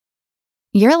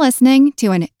You're listening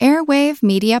to an Airwave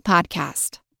Media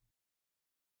Podcast.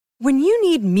 When you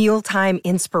need mealtime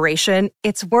inspiration,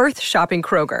 it's worth shopping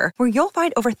Kroger, where you'll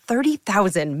find over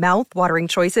 30,000 mouth-watering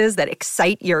choices that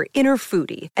excite your inner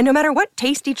foodie. And no matter what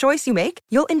tasty choice you make,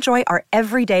 you'll enjoy our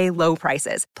everyday low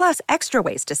prices, plus extra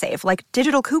ways to save, like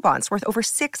digital coupons worth over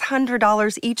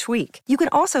 $600 each week. You can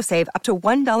also save up to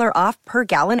 $1 off per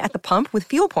gallon at the pump with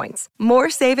fuel points.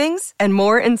 More savings and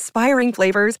more inspiring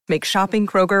flavors make shopping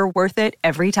Kroger worth it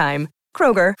every time.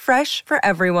 Kroger, fresh for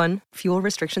everyone. Fuel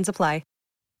restrictions apply.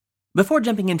 Before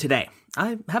jumping in today,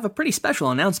 I have a pretty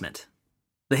special announcement.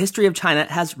 The history of China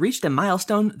has reached a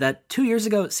milestone that 2 years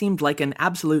ago seemed like an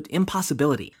absolute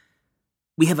impossibility.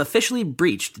 We have officially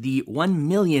breached the 1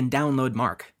 million download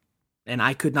mark, and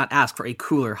I could not ask for a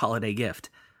cooler holiday gift.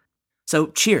 So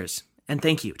cheers, and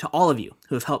thank you to all of you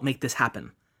who have helped make this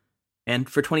happen. And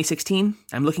for 2016,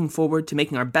 I'm looking forward to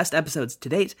making our best episodes to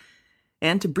date,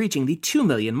 and to breaching the 2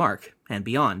 million mark and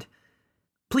beyond.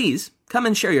 Please come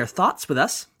and share your thoughts with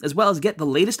us, as well as get the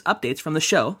latest updates from the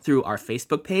show through our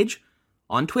Facebook page,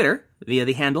 on Twitter via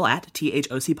the handle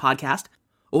 @THOC Podcast,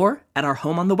 or at our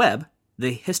home on the web,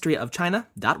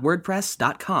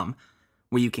 thehistoryofchina.wordpress.com,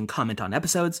 where you can comment on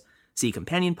episodes, see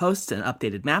companion posts and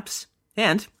updated maps,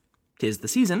 and, 'tis the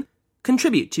season,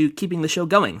 contribute to keeping the show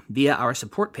going via our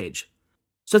support page.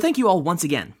 So thank you all once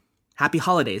again. Happy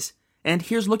holidays, and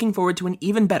here's looking forward to an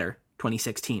even better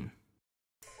 2016.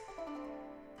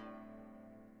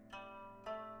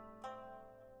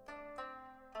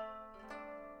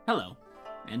 Hello,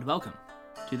 and welcome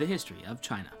to the History of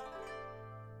China.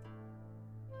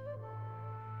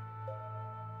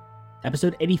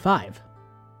 Episode 85,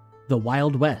 The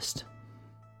Wild West.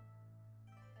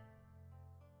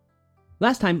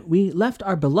 Last time, we left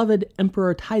our beloved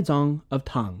Emperor Taizong of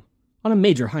Tang on a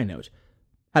major high note,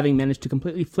 having managed to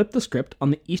completely flip the script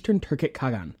on the Eastern Turkic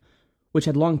Khagan, which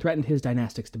had long threatened his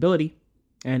dynastic stability,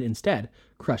 and instead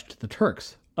crushed the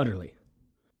Turks utterly.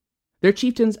 Their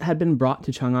chieftains had been brought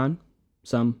to Chang'an,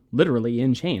 some literally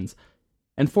in chains,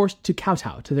 and forced to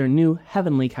kowtow to their new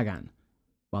heavenly Khagan,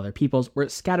 while their peoples were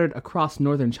scattered across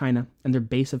northern China and their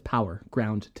base of power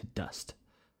ground to dust.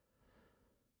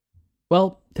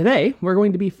 Well, today we're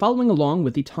going to be following along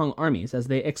with the Tang armies as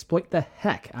they exploit the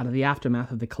heck out of the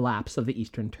aftermath of the collapse of the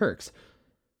Eastern Turks,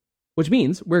 which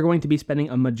means we're going to be spending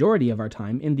a majority of our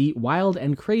time in the wild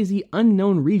and crazy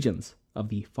unknown regions of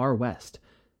the far west.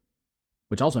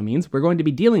 Which also means we're going to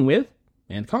be dealing with,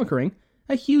 and conquering,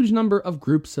 a huge number of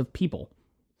groups of people,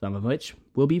 some of which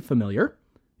will be familiar,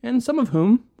 and some of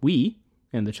whom we,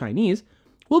 and the Chinese,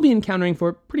 will be encountering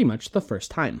for pretty much the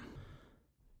first time.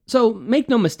 So, make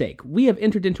no mistake, we have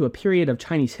entered into a period of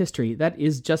Chinese history that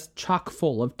is just chock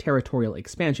full of territorial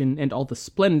expansion and all the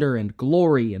splendor and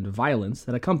glory and violence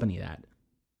that accompany that.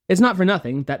 It's not for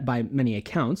nothing that, by many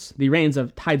accounts, the reigns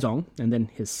of Taizong and then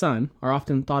his son are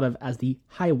often thought of as the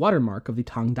high watermark of the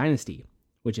Tang dynasty,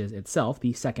 which is itself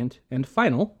the second and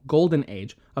final golden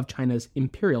age of China's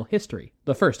imperial history,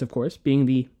 the first, of course, being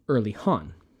the early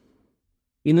Han.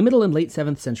 In the middle and late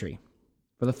 7th century,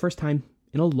 for the first time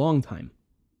in a long time,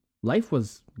 life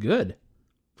was good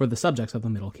for the subjects of the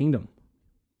Middle Kingdom.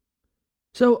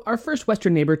 So, our first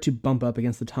western neighbor to bump up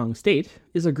against the Tang state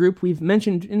is a group we've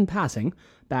mentioned in passing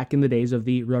back in the days of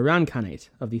the Rouran Khanate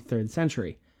of the 3rd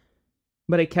century.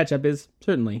 But a catch-up is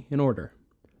certainly in order.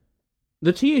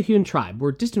 The Tuyuhun tribe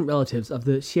were distant relatives of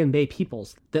the Xianbei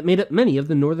peoples that made up many of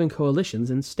the northern coalitions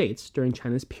and states during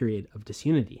China's period of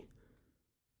disunity.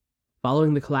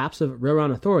 Following the collapse of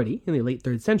Rouran authority in the late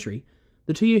 3rd century,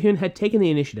 the Tuyuhun had taken the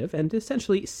initiative and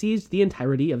essentially seized the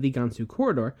entirety of the Gansu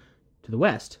corridor to the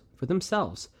west for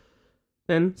themselves,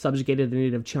 then subjugated the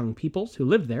native Qiang peoples who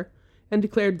lived there, and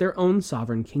declared their own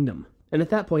sovereign kingdom. And at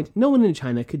that point, no one in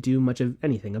China could do much of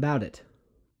anything about it.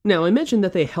 Now, I mentioned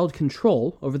that they held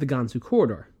control over the Gansu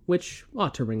corridor, which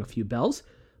ought to ring a few bells,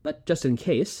 but just in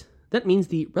case, that means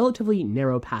the relatively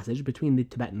narrow passage between the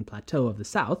Tibetan Plateau of the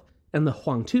south and the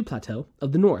Huangtu Plateau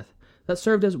of the north, that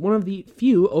served as one of the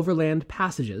few overland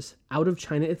passages out of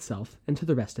China itself and to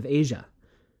the rest of Asia.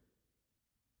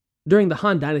 During the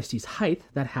Han Dynasty's height,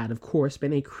 that had, of course,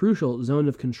 been a crucial zone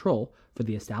of control for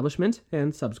the establishment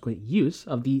and subsequent use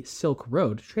of the Silk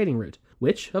Road trading route,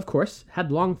 which, of course,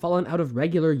 had long fallen out of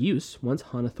regular use once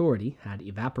Han authority had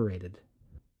evaporated.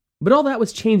 But all that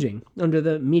was changing under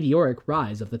the meteoric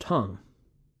rise of the Tang,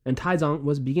 and Taizong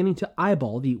was beginning to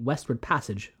eyeball the westward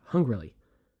passage hungrily.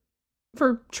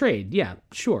 For trade, yeah,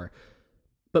 sure,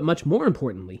 but much more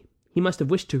importantly, he must have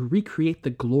wished to recreate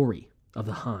the glory of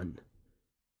the Han.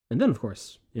 And then, of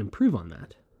course, improve on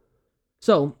that.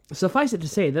 So, suffice it to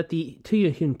say that the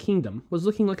Tuyuhun kingdom was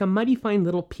looking like a mighty fine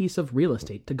little piece of real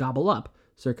estate to gobble up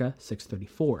circa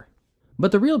 634.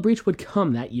 But the real breach would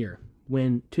come that year,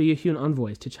 when Tuyuhun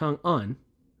envoys to Chang'an,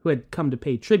 who had come to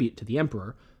pay tribute to the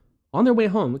emperor, on their way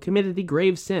home committed the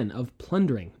grave sin of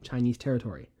plundering Chinese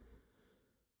territory.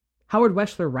 Howard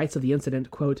Weschler writes of the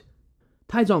incident, quote,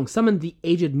 Taizong summoned the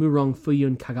aged Murong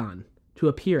Fuyun Kagan to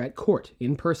appear at court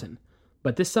in person,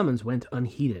 but this summons went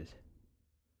unheeded.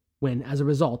 When, as a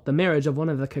result, the marriage of one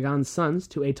of the Kagan's sons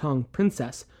to a Tang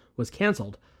princess was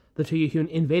cancelled, the Tuyuhun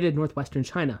invaded northwestern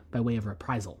China by way of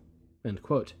reprisal. End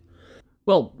quote.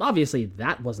 Well, obviously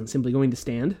that wasn't simply going to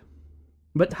stand.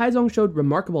 But Taizong showed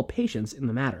remarkable patience in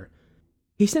the matter.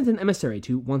 He sent an emissary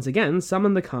to once again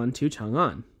summon the Khan to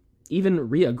Chang'an, even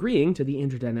re-agreeing to the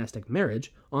interdynastic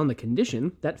marriage on the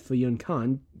condition that Fuyun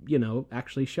Khan,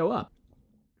 actually show up.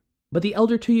 But the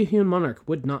elder Tuyuhun monarch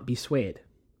would not be swayed.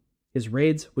 His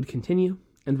raids would continue,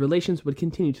 and relations would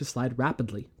continue to slide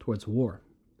rapidly towards war.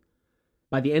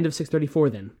 By the end of 634,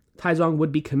 then, Taizong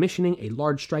would be commissioning a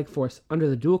large strike force under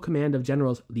the dual command of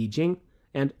generals Li Jing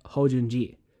and Hou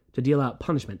Junji to deal out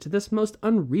punishment to this most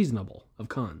unreasonable of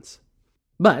Khans.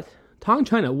 But Tang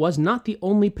China was not the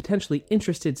only potentially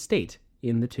interested state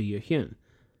in the Tuyuhun.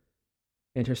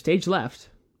 Enter stage left,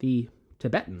 the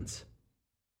Tibetans.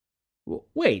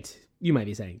 Wait, you might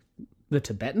be saying, the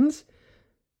Tibetans?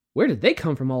 Where did they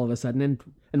come from all of a sudden,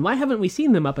 and why haven't we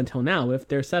seen them up until now if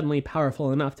they're suddenly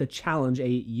powerful enough to challenge a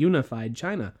unified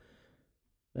China?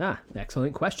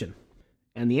 Excellent question.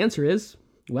 And the answer is,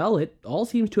 well, it all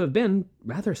seems to have been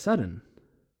rather sudden.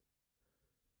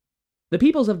 The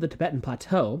peoples of the Tibetan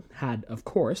Plateau had, of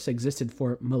course, existed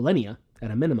for millennia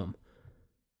at a minimum,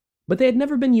 but they had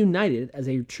never been united as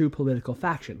a true political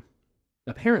faction.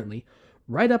 Apparently,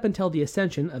 right up until the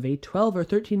ascension of a 12 or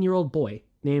 13-year-old boy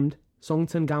named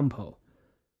Songtsen Gampo.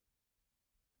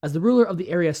 As the ruler of the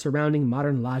area surrounding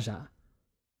modern Lhasa,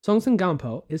 Songtsen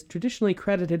Gampo is traditionally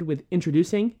credited with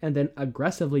introducing and then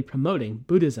aggressively promoting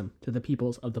Buddhism to the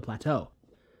peoples of the plateau.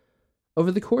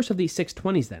 Over the course of the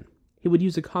 620s, then, he would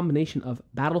use a combination of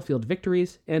battlefield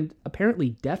victories and apparently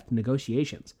deft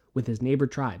negotiations with his neighbor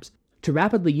tribes to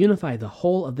rapidly unify the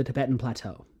whole of the Tibetan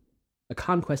plateau, a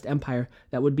conquest empire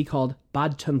that would be called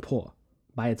Bad Chunpo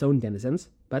by its own denizens,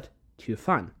 but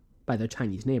Tufan by their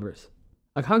Chinese neighbors.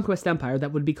 A conquest empire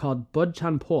that would be called Bod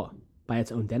Chanpo by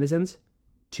its own denizens,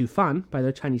 Tufan by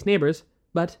their Chinese neighbors,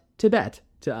 but Tibet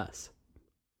to us.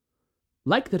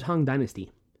 Like the Tang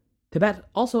dynasty, Tibet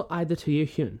also eyed the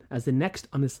Tuyuhun as the next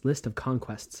on its list of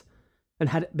conquests, and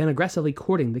had been aggressively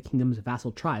courting the kingdom's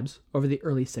vassal tribes over the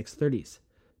early 630s.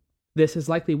 This is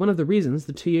likely one of the reasons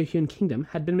the Tuyuhun kingdom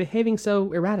had been behaving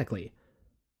so erratically,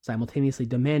 simultaneously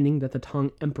demanding that the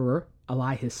Tang emperor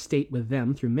ally his state with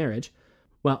them through marriage,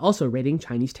 while also raiding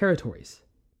Chinese territories.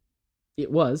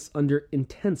 It was under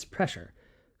intense pressure,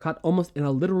 caught almost in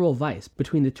a literal vice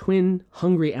between the twin,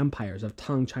 hungry empires of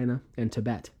Tang China and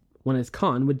Tibet, when its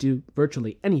Khan would do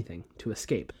virtually anything to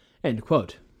escape. End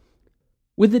quote.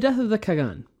 With the death of the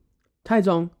Kagan,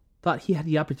 Taizong thought he had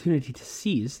the opportunity to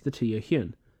seize the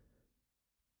Tuyuhun.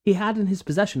 He had in his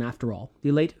possession, after all,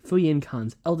 the late Fuyin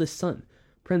Khan's eldest son,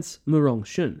 Prince Murong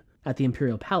Shun, at the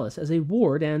imperial palace as a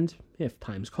ward and, if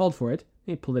times called for it,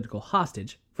 a political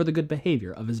hostage for the good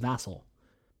behavior of his vassal.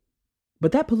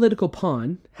 But that political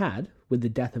pawn had, with the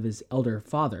death of his elder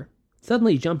father,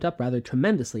 suddenly jumped up rather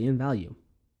tremendously in value,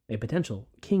 a potential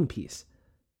king piece.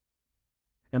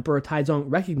 Emperor Taizong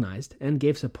recognized and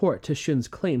gave support to Shun's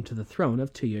claim to the throne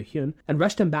of Tuyuhun and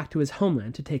rushed him back to his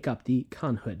homeland to take up the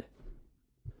khanhood.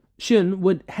 Shun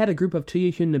would head a group of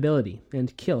Tuyuhun nobility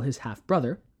and kill his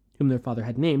half-brother, whom their father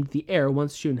had named the heir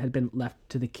once Shun had been left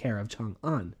to the care of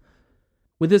Chang'an.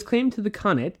 With his claim to the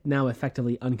Khanate now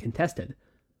effectively uncontested,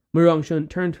 Murong Shun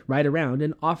turned right around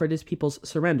and offered his people's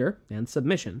surrender and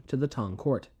submission to the Tang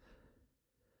court.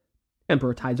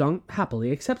 Emperor Taizong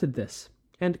happily accepted this,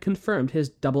 and confirmed his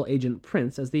double-agent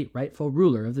prince as the rightful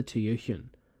ruler of the Tuyuhun,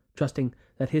 trusting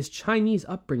that his Chinese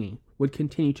upbringing would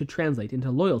continue to translate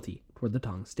into loyalty toward the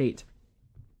Tang state.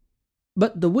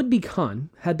 But the would-be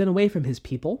Khan had been away from his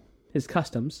people, his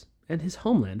customs, and his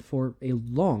homeland for a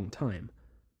long time,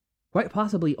 quite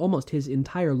possibly almost his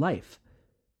entire life,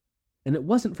 and it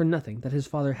wasn't for nothing that his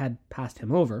father had passed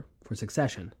him over for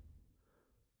succession.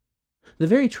 The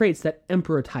very traits that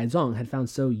Emperor Taizong had found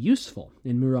so useful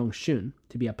in Murong Shun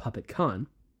to be a puppet Khan,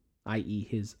 i.e.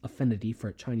 his affinity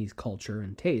for Chinese culture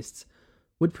and tastes,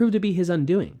 would prove to be his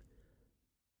undoing.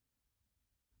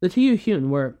 The Tuyuhun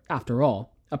were, after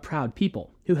all, a proud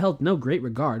people who held no great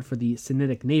regard for the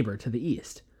Sinitic neighbor to the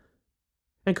east.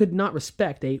 and could not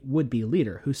respect a would-be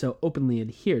leader who so openly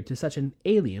adhered to such an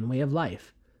alien way of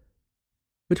life.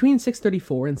 Between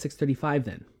 634 and 635,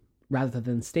 then, rather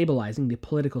than stabilizing the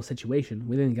political situation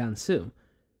within Gansu,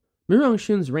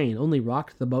 Murongshun's reign only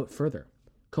rocked the boat further,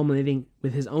 culminating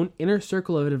with his own inner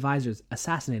circle of advisors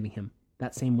assassinating him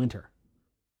that same winter.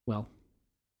 Well,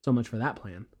 so much for that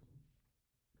plan.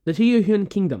 The Tuyuhun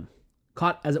kingdom,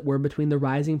 caught as it were between the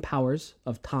rising powers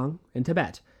of Tang and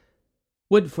Tibet,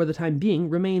 would for the time being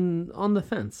remain on the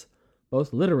fence,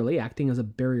 both literally acting as a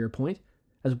barrier point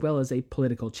as well as a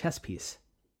political chess piece.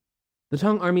 The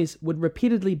Tang armies would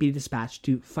repeatedly be dispatched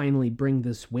to finally bring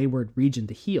this wayward region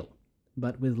to heel,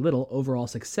 but with little overall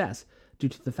success due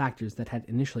to the factors that had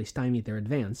initially stymied their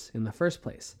advance in the first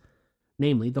place,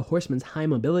 namely the horsemen's high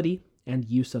mobility and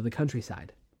use of the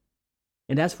countryside.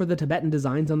 And as for the Tibetan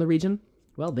designs on the region,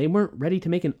 well, they weren't ready to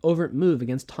make an overt move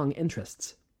against Tang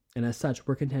interests, and as such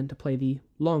were content to play the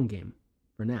long game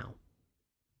for now.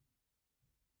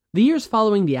 The years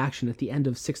following the action at the end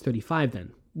of 635,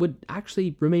 then, would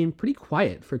actually remain pretty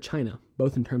quiet for China,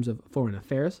 both in terms of foreign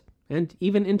affairs and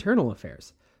even internal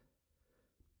affairs.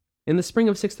 In the spring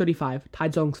of 635,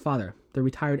 Taizong's father, the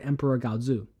retired Emperor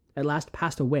Gaozu, at last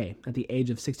passed away at the age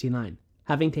of 69,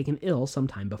 having taken ill some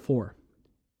time before.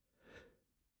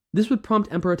 This would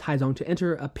prompt Emperor Taizong to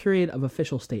enter a period of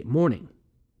official state mourning,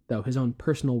 though his own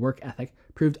personal work ethic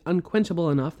proved unquenchable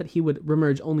enough that he would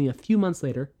reemerge only a few months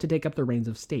later to take up the reins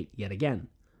of state yet again.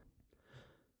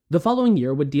 The following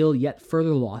year would deal yet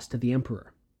further loss to the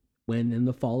emperor, when in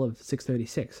the fall of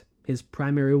 636, his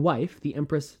primary wife, the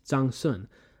Empress Zhang Sun,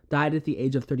 died at the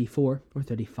age of 34 or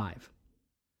 35.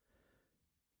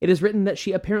 It is written that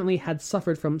she apparently had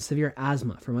suffered from severe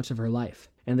asthma for much of her life,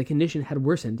 and the condition had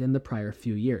worsened in the prior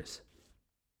few years.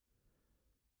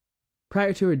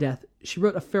 Prior to her death, she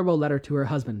wrote a farewell letter to her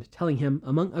husband, telling him,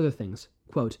 among other things,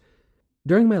 quote,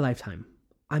 "During my lifetime,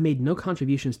 I made no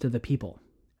contributions to the people,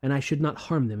 and I should not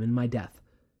harm them in my death.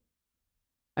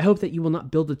 I hope that you will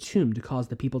not build a tomb to cause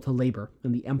the people to labor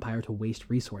and the empire to waste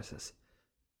resources.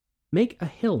 Make a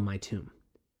hill my tomb,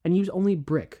 and use only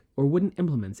brick or wooden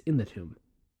implements in the tomb.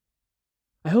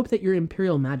 I hope that your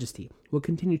imperial majesty will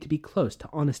continue to be close to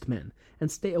honest men and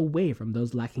stay away from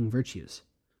those lacking virtues,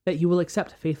 that you will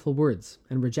accept faithful words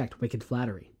and reject wicked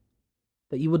flattery,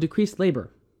 that you will decrease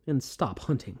labor and stop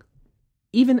hunting.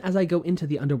 Even as I go into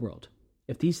the underworld,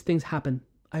 if these things happen,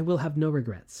 I will have no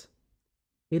regrets.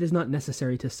 It is not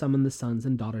necessary to summon the sons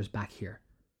and daughters back here.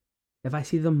 If I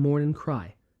see them mourn and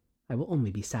cry, I will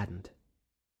only be saddened."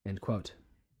 End quote.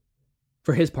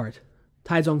 For his part,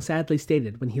 Taizong sadly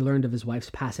stated when he learned of his wife's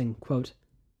passing, quote,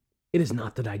 "It is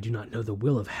not that I do not know the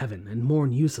will of heaven and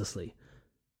mourn uselessly,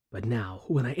 but now,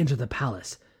 when I enter the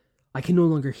palace, I can no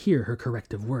longer hear her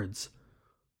corrective words.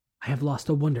 I have lost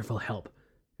a wonderful help,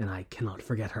 and I cannot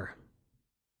forget her."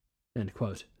 End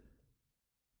quote.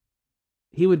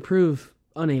 He would prove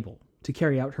unable to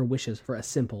carry out her wishes for a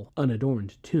simple,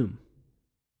 unadorned tomb,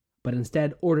 but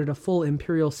instead ordered a full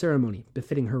imperial ceremony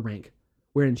befitting her rank,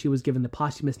 wherein she was given the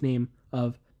posthumous name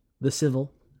of the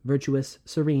civil, virtuous,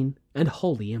 serene, and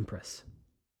holy Empress.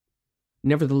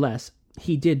 Nevertheless,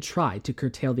 he did try to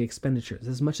curtail the expenditures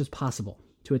as much as possible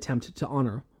to attempt to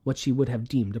honor what she would have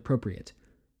deemed appropriate.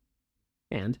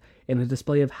 And, in a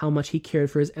display of how much he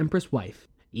cared for his empress wife,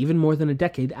 even more than a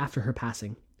decade after her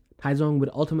passing, Taizong would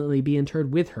ultimately be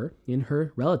interred with her in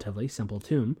her relatively simple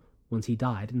tomb once he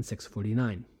died in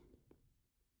 649.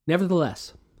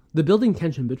 Nevertheless, the building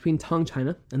tension between Tang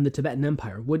China and the Tibetan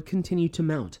Empire would continue to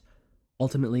mount,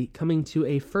 ultimately coming to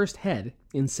a first head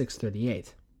in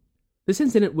 638. This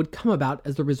incident would come about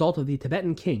as the result of the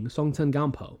Tibetan king Songtsen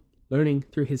Gampo learning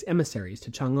through his emissaries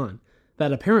to Chang'an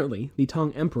that apparently the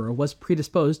Tang emperor was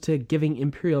predisposed to giving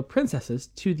imperial princesses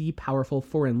to the powerful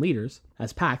foreign leaders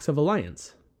as pacts of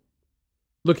alliance.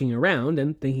 Looking around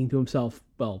and thinking to himself,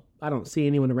 well, I don't see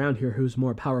anyone around here who's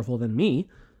more powerful than me,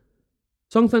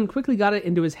 Songtsen quickly got it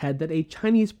into his head that a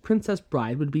Chinese princess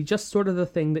bride would be just sort of the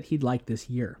thing that he'd like this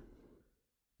year.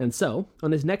 And so,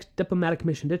 on his next diplomatic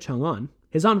mission to Chang'an,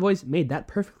 his envoys made that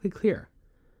perfectly clear.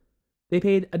 They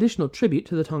paid additional tribute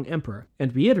to the Tang emperor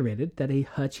and reiterated that a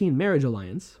He-Qin marriage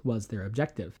alliance was their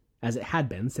objective, as it had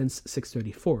been since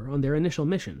 634 on their initial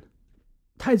mission.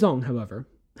 Taizong, however,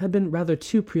 had been rather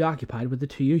too preoccupied with the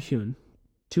Tuyuhun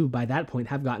to by that point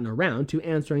have gotten around to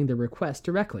answering their request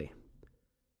directly.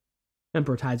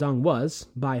 Emperor Taizong was,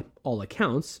 by all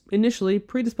accounts, initially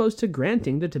predisposed to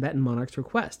granting the Tibetan monarch's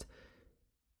request.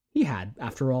 He had,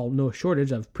 after all, no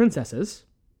shortage of princesses,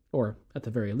 or at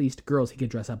the very least girls he could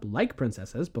dress up like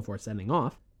princesses before sending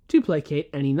off, to placate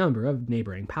any number of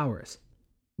neighboring powers.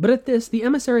 But at this, the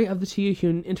emissary of the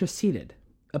Tuyuhun interceded,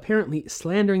 apparently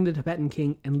slandering the Tibetan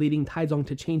king and leading Taizong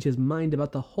to change his mind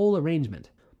about the whole arrangement.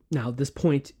 Now, this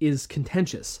point is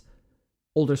contentious.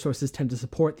 Older sources tend to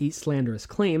support the slanderous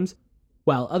claims,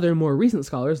 while other more recent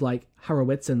scholars like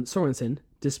Horowitz and Sorensen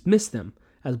dismiss them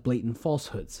as blatant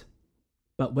falsehoods.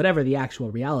 But whatever the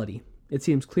actual reality, it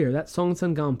seems clear that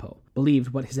Songtsen Gampo believed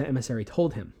what his emissary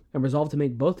told him, and resolved to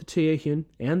make both the Tuyehun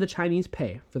and the Chinese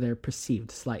pay for their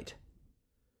perceived slight.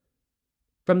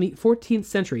 From the 14th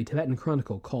century Tibetan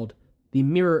chronicle called The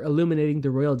Mirror Illuminating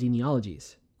the Royal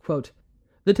Genealogies, quote,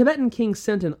 "The Tibetan king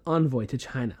sent an envoy to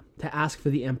China to ask for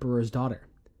the emperor's daughter.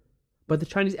 But the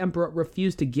Chinese emperor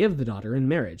refused to give the daughter in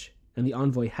marriage, and the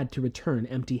envoy had to return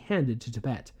empty-handed to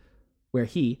Tibet, where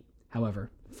he,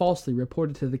 however, falsely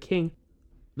reported to the king,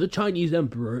 'The Chinese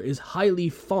emperor is highly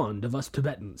fond of us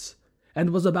Tibetans,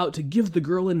 and was about to give the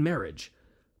girl in marriage.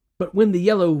 But when the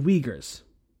yellow Uyghurs,'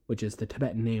 which is the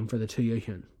Tibetan name for the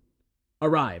Tuyehun,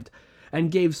 'arrived,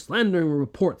 and gave slandering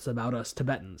reports about us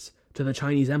Tibetans to the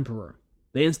Chinese emperor,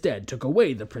 they instead took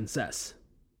away the princess.'"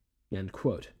 End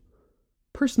quote.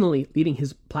 Personally leading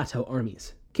his plateau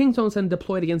armies, King Songtsen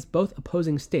deployed against both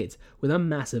opposing states with a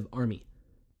massive army.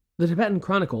 The Tibetan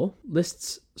Chronicle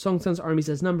lists Songtsen's armies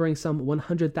as numbering some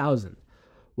 100,000,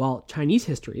 while Chinese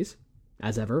histories,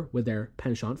 as ever with their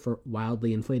penchant for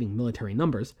wildly inflating military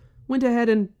numbers, went ahead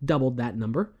and doubled that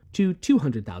number to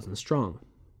 200,000 strong.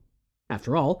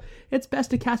 After all, it's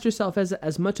best to cast yourself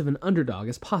as much of an underdog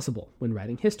as possible when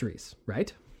writing histories,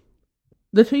 right?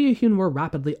 The Tuyehun were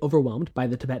rapidly overwhelmed by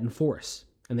the Tibetan force,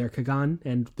 and their Khagan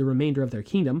and the remainder of their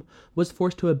kingdom was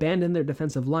forced to abandon their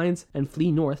defensive lines and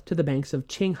flee north to the banks of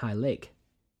Qinghai Lake.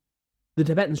 The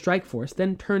Tibetan strike force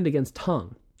then turned against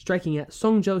Tang, striking at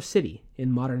Songzhou City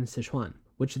in modern Sichuan,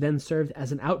 which then served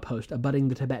as an outpost abutting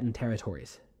the Tibetan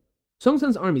territories.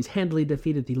 Songtsen's armies handily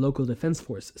defeated the local defense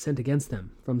force sent against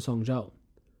them from Songzhou,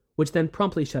 which then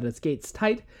promptly shut its gates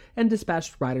tight and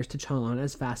dispatched riders to Chang'an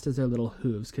as fast as their little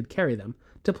hooves could carry them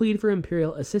to plead for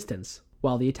imperial assistance,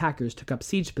 while the attackers took up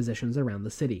siege positions around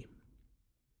the city.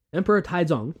 Emperor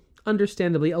Taizong,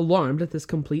 understandably alarmed at this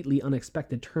completely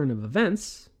unexpected turn of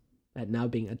events, at now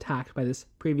being attacked by this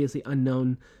previously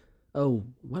unknown,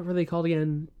 what were they called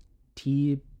again?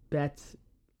 Tibetans?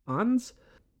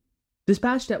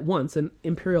 Dispatched at once an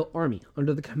imperial army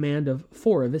under the command of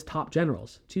 4 of his top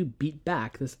generals to beat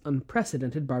back this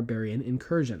unprecedented barbarian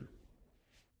incursion.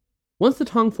 Once the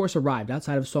Tang force arrived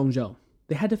outside of Songzhou,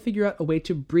 they had to figure out a way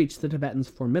to breach the Tibetans'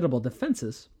 formidable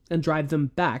defenses and drive them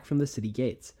back from the city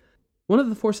gates. One of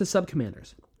the force's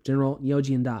subcommanders, General Niu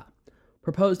Jianda,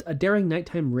 proposed a daring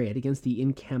nighttime raid against the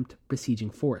encamped besieging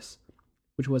force,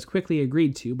 which was quickly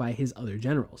agreed to by his other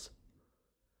generals.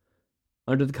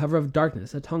 Under the cover of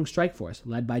darkness, a Tang strike force,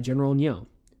 led by General Niu,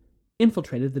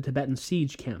 infiltrated the Tibetan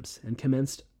siege camps and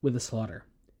commenced with a slaughter,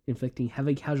 inflicting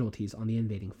heavy casualties on the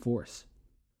invading force.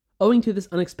 Owing to this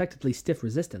unexpectedly stiff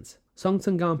resistance,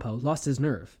 Songtsen Gampo lost his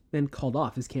nerve and called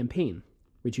off his campaign,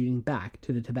 retreating back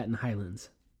to the Tibetan highlands.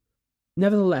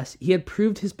 Nevertheless, he had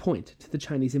proved his point to the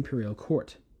Chinese imperial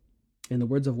court. In the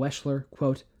words of Weschler,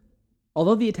 quote,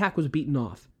 "Although the attack was beaten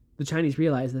off, the Chinese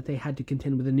realized that they had to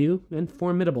contend with a new and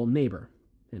formidable neighbor."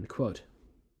 End quote.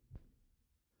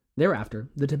 Thereafter,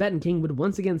 the Tibetan king would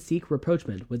once again seek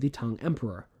rapprochement with the Tang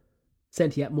emperor,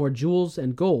 sent yet more jewels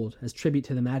and gold as tribute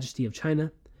to the majesty of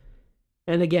China,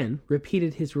 and again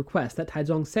repeated his request that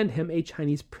Taizong send him a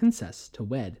Chinese princess to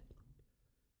wed.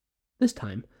 This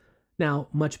time, now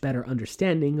much better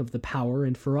understanding of the power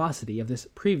and ferocity of this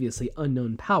previously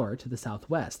unknown power to the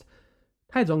southwest,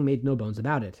 Taizong made no bones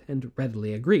about it and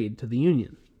readily agreed to the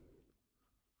union.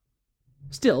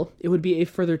 Still, it would be a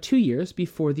further 2 years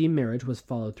before the marriage was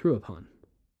followed through upon.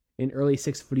 In early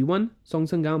 641,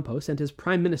 Songtsen Gampo sent his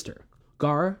prime minister,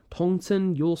 Gar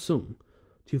Tongtsen Yulsung,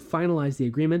 to finalize the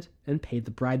agreement and pay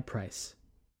the bride price.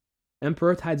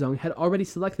 Emperor Taizong had already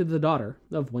selected the daughter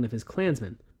of one of his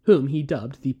clansmen, whom he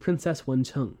dubbed the Princess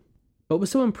Wencheng, but was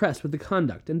so impressed with the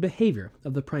conduct and behavior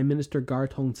of the prime minister Gar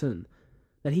Tongtsen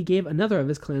that he gave another of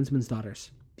his clansmen's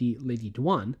daughters, the Lady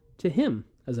Duan, to him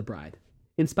as a bride,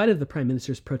 in spite of the prime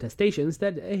minister's protestations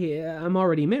that, "Hey, I'm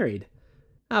already married."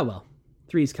 Ah well,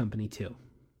 three's company too.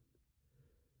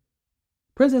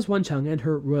 Princess Wencheng and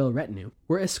her royal retinue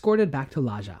were escorted back to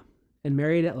Lhasa and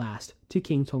married at last to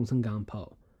King Songtsen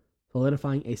Gampo,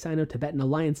 solidifying a Sino-Tibetan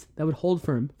alliance that would hold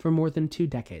firm for more than 2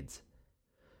 decades.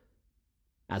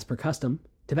 As per custom,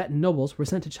 Tibetan nobles were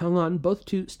sent to Chang'an both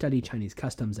to study Chinese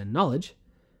customs and knowledge,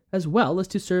 as well as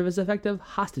to serve as effective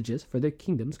hostages for their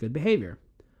kingdom's good behavior.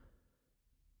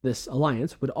 This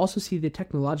alliance would also see the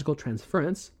technological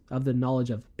transference of the knowledge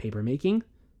of papermaking,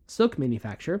 silk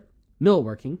manufacture,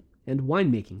 millworking, and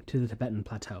winemaking to the Tibetan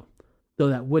plateau, though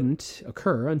that wouldn't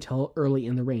occur until early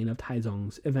in the reign of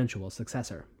Taizong's eventual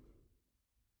successor.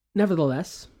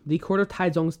 Nevertheless, the court of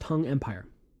Taizong's Tang Empire,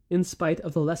 in spite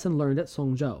of the lesson learned at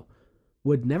Songzhou,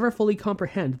 would never fully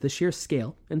comprehend the sheer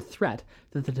scale and threat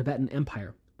that the Tibetan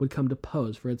Empire would come to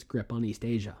pose for its grip on East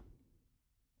Asia.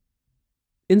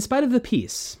 In spite of the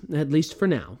peace, at least for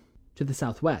now, to the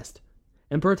southwest,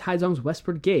 Emperor Taizong's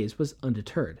westward gaze was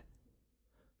undeterred.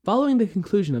 Following the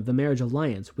conclusion of the marriage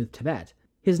alliance with Tibet,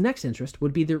 his next interest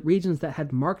would be the regions that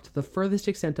had marked the furthest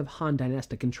extent of Han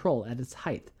dynastic control at its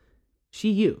height,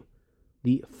 Xiyu,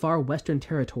 the far western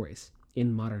territories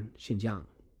in modern Xinjiang.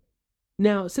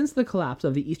 Now, since the collapse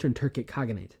of the Eastern Turkic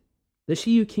Khaganate, the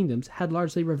Xiyu kingdoms had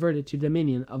largely reverted to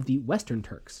dominion of the Western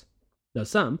Turks, though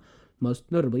some, most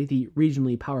notably the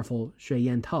regionally powerful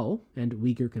Xueyantao and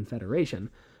Uyghur Confederation,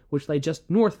 which lay just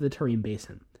north of the Tarim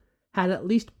Basin, had at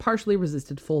least partially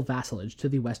resisted full vassalage to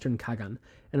the Western Khagan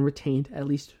and retained at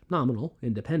least nominal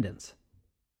independence.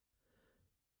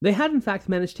 They had in fact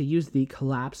managed to use the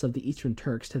collapse of the Eastern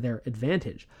Turks to their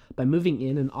advantage by moving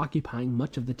in and occupying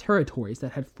much of the territories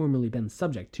that had formerly been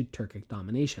subject to Turkic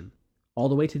domination, all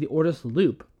the way to the Ordos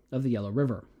Loop of the Yellow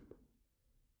River.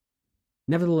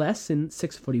 Nevertheless, in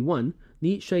 641,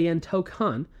 the Xueyantao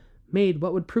Khan made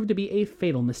what would prove to be a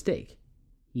fatal mistake.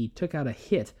 He took out a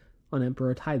hit on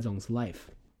Emperor Taizong's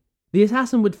life. The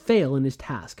assassin would fail in his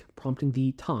task, prompting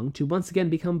the Tang to once again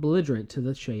become belligerent to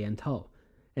the Xueyantao,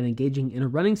 and engaging in a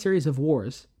running series of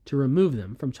wars to remove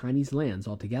them from Chinese lands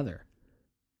altogether.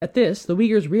 At this, the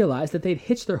Uyghurs realized that they'd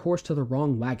hitched their horse to the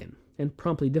wrong wagon, and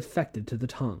promptly defected to the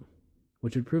Tang,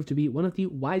 which would prove to be one of the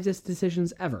wisest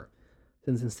decisions ever,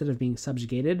 since instead of being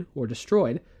subjugated or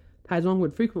destroyed, Taizong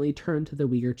would frequently turn to the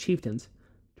Uyghur chieftains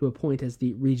to appoint as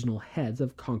the regional heads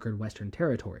of conquered western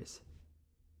territories.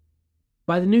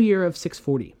 By the new year of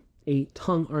 640, a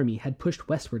Tang army had pushed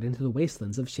westward into the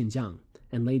wastelands of Xinjiang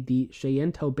and laid the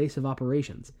Xueyantao base of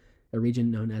operations, a region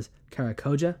known as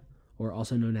Karakoja, or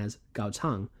also known as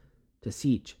Gaochang, to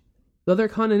siege. Though their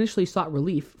Khan initially sought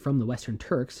relief from the Western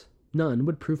Turks, none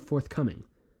would prove forthcoming,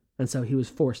 and so he was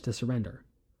forced to surrender.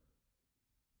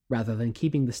 Rather than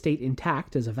keeping the state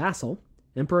intact as a vassal,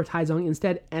 Emperor Taizong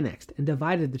instead annexed and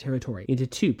divided the territory into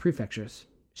two prefectures,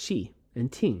 Xi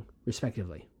and Ting,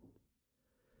 respectively.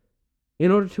 In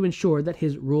order to ensure that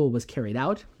his rule was carried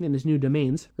out and his new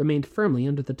domains remained firmly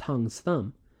under the Tang's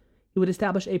thumb, he would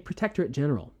establish a protectorate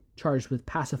general charged with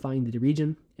pacifying the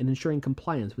region and ensuring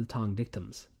compliance with Tang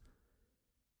dictums.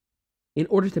 In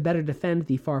order to better defend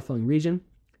the far-flung region,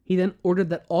 he then ordered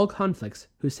that all conflicts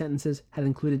whose sentences had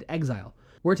included exile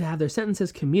were to have their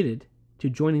sentences commuted to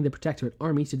joining the protectorate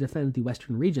army to defend the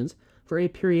western regions for a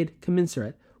period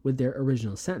commensurate with their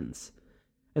original sentence,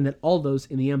 and that all those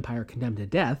in the empire condemned to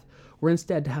death were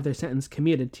instead to have their sentence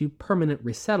commuted to permanent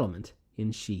resettlement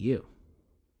in Xiyu.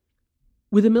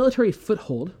 With a military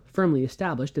foothold firmly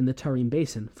established in the Tarim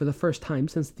Basin for the first time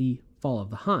since the fall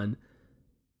of the Han,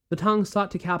 the Tang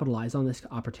sought to capitalize on this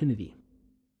opportunity.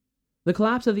 The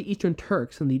collapse of the Eastern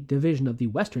Turks and the division of the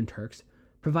Western Turks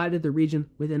provided the region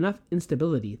with enough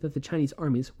instability that the Chinese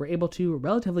armies were able to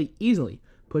relatively easily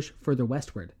push further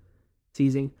westward,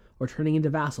 seizing or turning into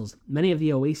vassals many of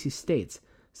the oasis states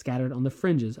scattered on the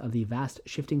fringes of the vast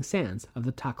shifting sands of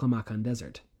the Taklamakan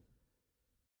Desert.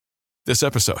 This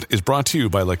episode is brought to you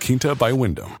by La Quinta by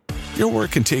Wyndham. Your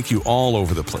work can take you all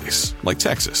over the place, like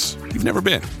Texas. You've never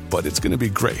been, but it's going to be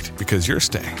great because you're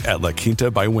staying at La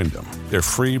Quinta by Wyndham. Their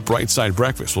free Bright Side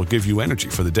breakfast will give you energy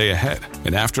for the day ahead.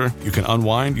 And after, you can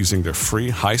unwind using their free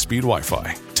high-speed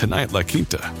Wi-Fi. Tonight, La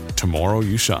Quinta. Tomorrow,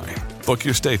 you shine. Book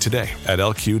your stay today at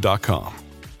lq.com.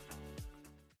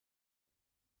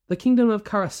 The kingdom of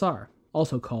Karasar,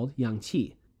 also called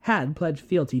Yangqi, had pledged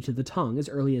fealty to the Tang as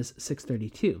early as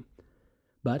 632.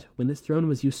 But when its throne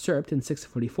was usurped in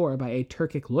 644 by a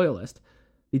Turkic loyalist,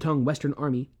 the Tang Western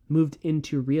Army moved in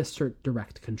to reassert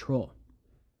direct control.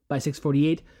 By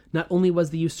 648, not only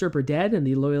was the usurper dead and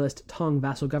the loyalist Tang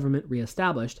vassal government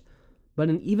reestablished, but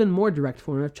an even more direct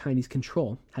form of Chinese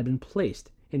control had been placed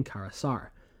in Karasar,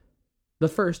 the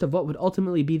first of what would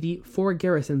ultimately be the 4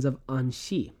 garrisons of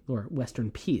Anxi, or Western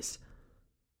Peace.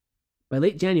 By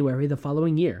late January the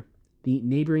following year, the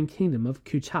neighboring kingdom of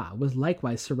Kucha was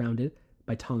likewise surrounded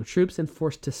by Tang troops and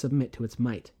forced to submit to its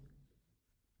might.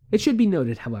 It should be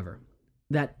noted, however,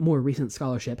 that more recent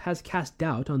scholarship has cast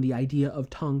doubt on the idea of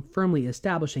Tang firmly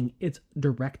establishing its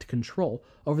direct control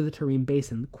over the Tarim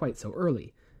Basin quite so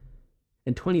early,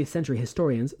 and 20th century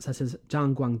historians such as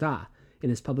Zhang Guangda, in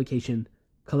his publication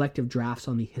Collective Drafts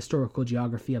on the Historical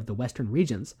Geography of the Western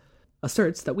Regions,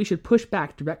 asserts that we should push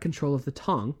back direct control of the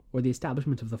Tang, or the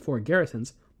establishment of the 4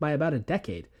 garrisons, by about a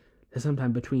decade, to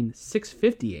sometime between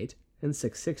 658 and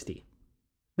 660.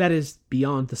 That is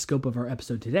beyond the scope of our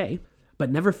episode today,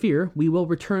 but never fear, we will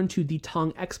return to the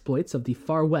Tang exploits of the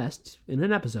Far West in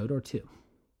an episode or two.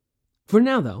 For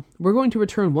now, though, we're going to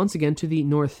return once again to the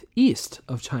northeast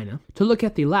of China to look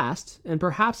at the last, and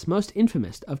perhaps most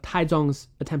infamous, of Taizong's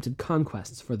attempted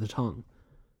conquests for the Tang,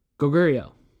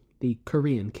 Goguryeo, the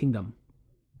Korean kingdom.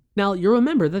 Now, you'll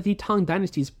remember that the Tang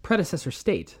dynasty's predecessor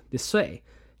state, the Sui,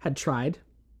 had tried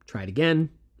again,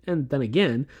 and then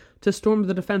again, to storm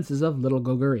the defenses of Little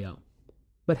Goguryeo,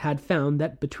 but had found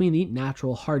that between the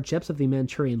natural hardships of the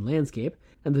Manchurian landscape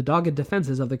and the dogged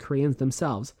defenses of the Koreans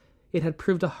themselves, it had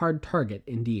proved a hard target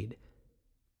indeed.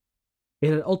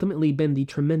 It had ultimately been the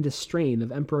tremendous strain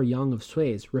of Emperor Yang of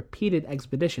Sui's repeated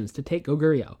expeditions to take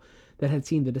Goguryeo that had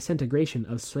seen the disintegration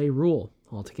of Sui rule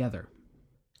altogether.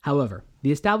 However,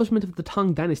 the establishment of the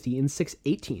Tang dynasty in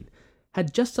 618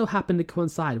 had just so happened to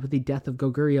coincide with the death of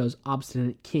Goguryeo's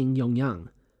obstinate king Yongyang,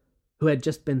 who had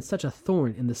just been such a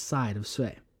thorn in the side of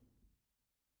Sui.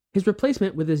 His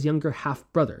replacement with his younger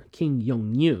half-brother, King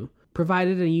Yongnyu,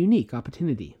 provided a unique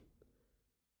opportunity.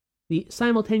 The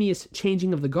simultaneous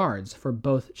changing of the guards for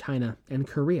both China and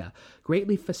Korea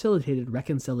greatly facilitated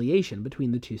reconciliation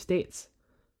between the two states.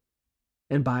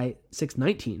 And by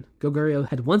 619, Goguryeo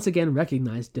had once again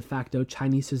recognized de facto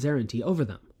Chinese suzerainty over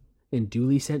them, and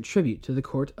duly sent tribute to the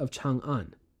court of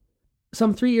Chang'an.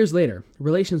 Some 3 years later,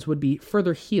 relations would be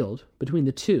further healed between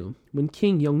the two when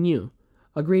King Yongnyu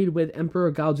agreed with Emperor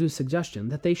Gaozu's suggestion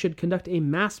that they should conduct a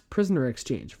mass prisoner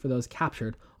exchange for those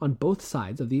captured on both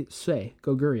sides of the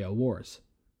Sui-Goguryeo wars.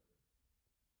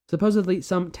 Supposedly,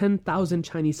 some 10,000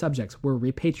 Chinese subjects were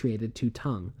repatriated to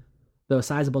Tang, though a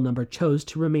sizable number chose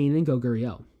to remain in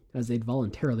Goguryeo, as they'd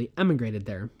voluntarily emigrated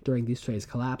there during the Sui's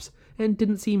collapse and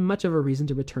didn't see much of a reason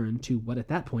to return to what at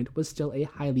that point was still a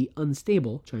highly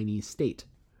unstable Chinese state.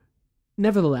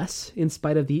 Nevertheless, in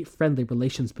spite of the friendly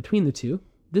relations between the two,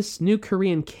 this new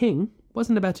Korean king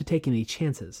wasn't about to take any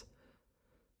chances.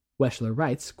 Weschler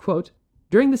writes, quote,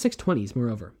 "During the 620s,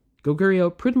 moreover,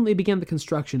 Goguryeo prudently began the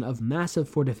construction of massive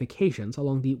fortifications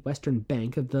along the western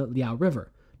bank of the Liao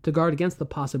River to guard against the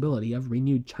possibility of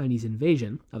renewed Chinese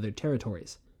invasion of their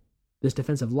territories. This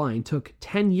defensive line took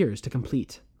 10 years to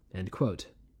complete." End quote.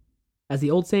 As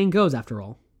the old saying goes, after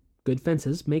all, good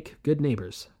fences make good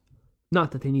neighbors.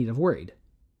 Not that they need have worried.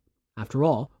 After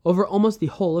all, over almost the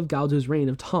whole of Gaozu's reign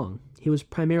of Tang, he was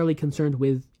primarily concerned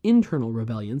with internal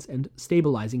rebellions and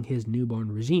stabilizing his newborn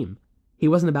regime. He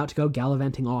wasn't about to go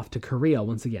gallivanting off to Korea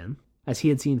once again, as he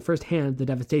had seen firsthand the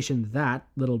devastation that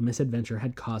little misadventure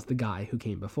had caused the guy who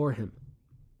came before him.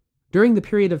 During the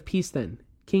period of peace then,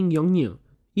 King Yongnyu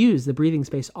used the breathing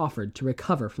space offered to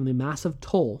recover from the massive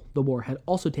toll the war had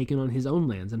also taken on his own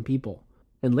lands and people,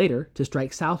 and later to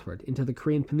strike southward into the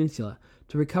Korean peninsula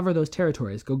to recover those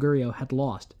territories Goguryeo had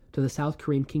lost to the South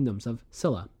Korean kingdoms of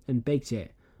Silla and Baekje,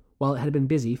 while it had been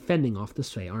busy fending off the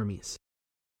Sui armies.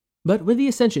 But with the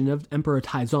ascension of Emperor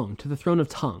Taizong to the throne of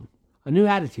Tang, a new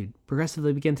attitude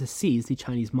progressively began to seize the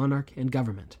Chinese monarch and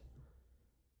government.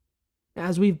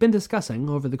 As we've been discussing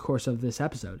over the course of this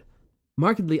episode,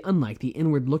 markedly unlike the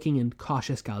inward-looking and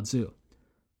cautious Gaozu,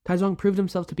 Taizong proved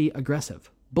himself to be aggressive,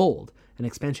 bold, and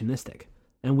expansionistic,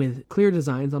 and with clear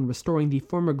designs on restoring the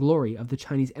former glory of the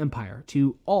Chinese Empire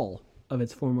to all of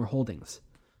its former holdings.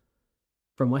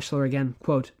 From Weschler again,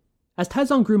 quote, "As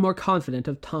Taizong grew more confident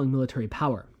of Tang military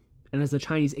power, and as the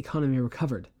Chinese economy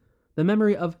recovered, the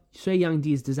memory of Sui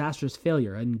Yangdi's disastrous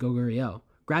failure in Goguryeo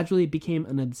gradually became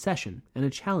an obsession and a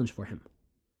challenge for him."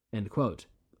 End quote.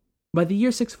 By the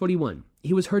year 641,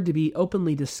 he was heard to be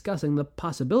openly discussing the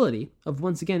possibility of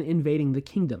once again invading the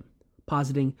kingdom,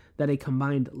 positing that a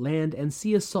combined land and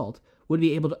sea assault would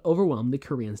be able to overwhelm the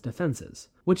Koreans' defenses,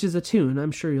 which is a tune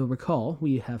I'm sure you'll recall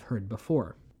we have heard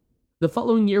before. The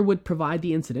following year would provide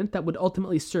the incident that would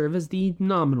ultimately serve as the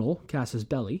nominal casus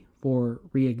belli for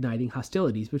reigniting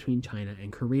hostilities between China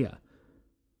and Korea,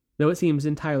 though it seems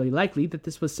entirely likely that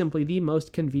this was simply the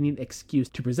most convenient excuse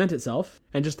to present itself,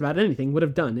 and just about anything would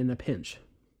have done in a pinch.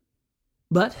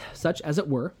 But, such as it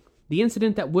were, the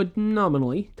incident that would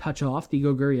nominally touch off the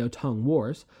Goguryeo-Tang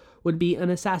Wars would be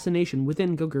an assassination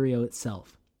within Goguryeo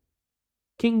itself.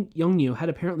 King Yongnyu had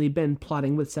apparently been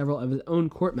plotting with several of his own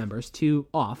court members to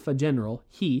off a general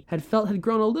he had felt had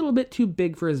grown a little bit too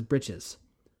big for his britches.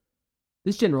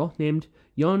 This general, named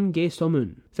Yon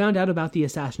Ge-somun, found out about the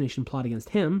assassination plot against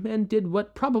him and did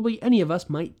what probably any of us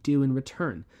might do in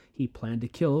return. He planned to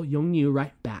kill Yongnyu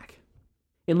right back.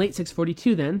 In late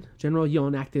 642 then, General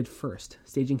Yon acted first,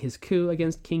 staging his coup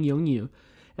against King Yongnyu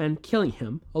and killing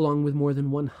him along with more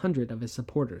than 100 of his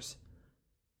supporters.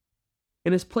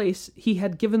 In his place, he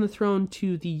had given the throne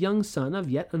to the young son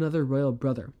of yet another royal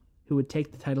brother, who would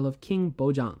take the title of King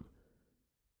Bojang.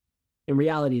 In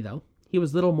reality, though, he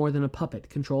was little more than a puppet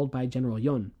controlled by General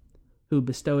Yun, who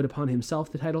bestowed upon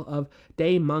himself the title of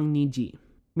Daimangniji,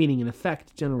 meaning in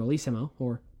effect generalissimo,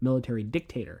 or military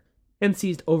dictator, and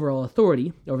seized overall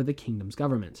authority over the kingdom's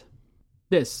government.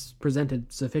 This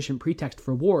presented sufficient pretext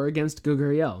for war against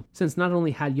Goguryeo, since not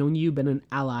only had Yongyu been an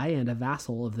ally and a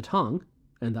vassal of the Tang,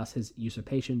 and thus his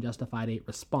usurpation justified a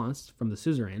response from the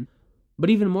suzerain, but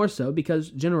even more so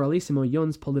because Generalissimo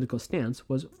Yun's political stance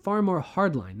was far more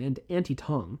hardline and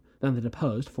anti-Tang than the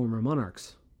deposed former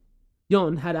monarchs.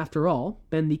 Yun had, after all,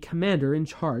 been the commander in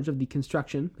charge of the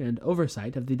construction and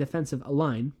oversight of the defensive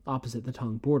line opposite the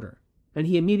Tang border, and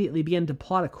he immediately began to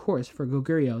plot a course for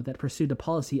Goguryeo that pursued a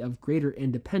policy of greater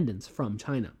independence from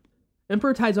China.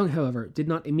 Emperor Taizong, however, did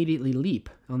not immediately leap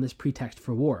on this pretext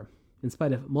for war, in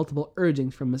spite of multiple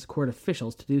urgings from his court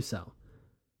officials to do so.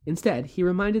 Instead, he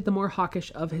reminded the more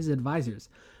hawkish of his advisors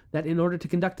that in order to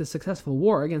conduct a successful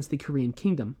war against the Korean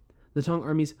kingdom, the Tang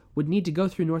armies would need to go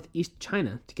through northeast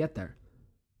China to get there,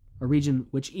 a region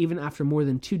which even after more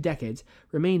than 2 decades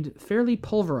remained fairly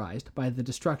pulverized by the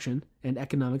destruction and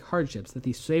economic hardships that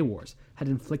the Sui Wars had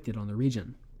inflicted on the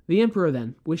region. The emperor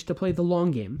then wished to play the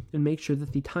long game and make sure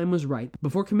that the time was right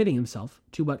before committing himself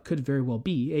to what could very well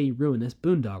be a ruinous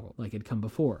boondoggle like had come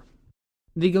before.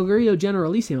 The Goguryeo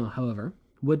Generalissimo, however,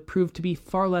 would prove to be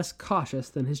far less cautious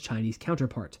than his Chinese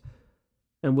counterpart,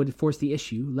 and would force the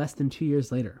issue less than 2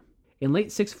 years later. In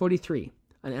late 643,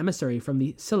 an emissary from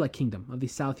the Silla kingdom of the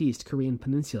southeast Korean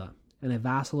peninsula and a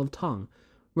vassal of Tang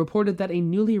reported that a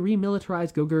newly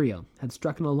remilitarized Goguryeo had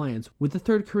struck an alliance with the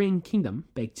third Korean kingdom,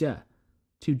 Baekje,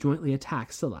 to jointly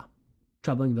attack Silla.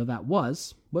 Troubling though that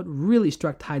was, what really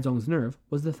struck Taizong's nerve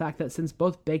was the fact that since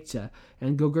both Baekje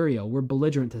and Goguryeo were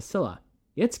belligerent to Silla,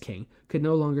 its king could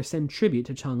no longer send tribute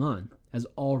to Chang'an, as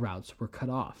all routes were cut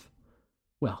off.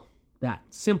 Well, that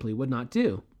simply would not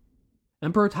do.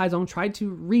 Emperor Taizong tried to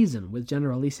reason with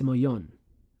Generalissimo Yun,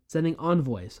 sending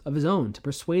envoys of his own to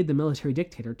persuade the military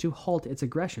dictator to halt its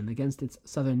aggression against its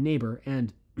southern neighbor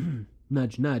and,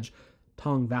 nudge nudge,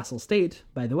 Tang vassal state,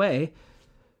 by the way.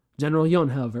 General Yun,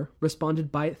 however,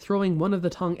 responded by throwing one of the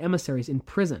Tang emissaries in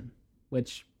prison,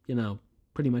 which,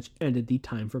 pretty much ended the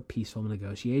time for peaceful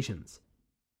negotiations.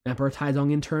 Emperor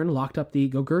Taizong in turn locked up the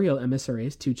Goguryeo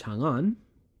emissaries to Chang'an,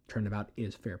 turnabout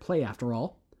is fair play after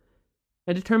all,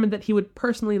 and determined that he would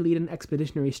personally lead an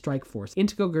expeditionary strike force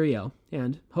into Goguryeo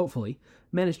and, hopefully,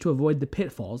 manage to avoid the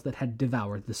pitfalls that had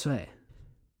devoured the Sui.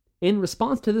 In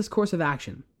response to this course of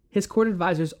action, his court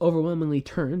advisors overwhelmingly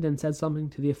turned and said something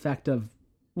to the effect of,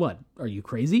 "What, are you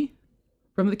crazy?"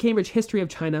 From the Cambridge History of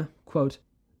China, quote,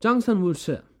 Zhang Sun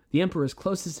Wushi, the emperor's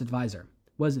closest advisor,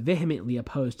 was vehemently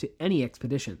opposed to any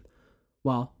expedition,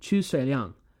 while Chu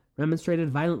Suiliang remonstrated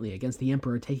violently against the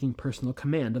emperor taking personal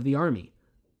command of the army.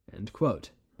 End quote.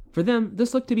 For them,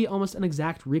 this looked to be almost an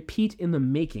exact repeat in the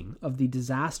making of the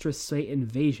disastrous Sui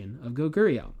invasion of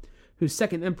Goguryeo, whose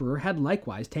second emperor had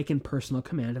likewise taken personal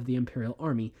command of the imperial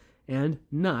army, and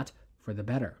not for the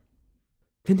better.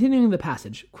 Continuing the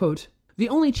passage, quote, the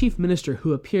only chief minister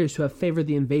who appears to have favored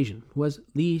the invasion was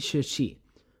Li Shiqi,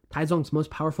 Taizong's most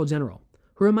powerful general,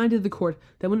 who reminded the court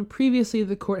that when previously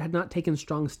the court had not taken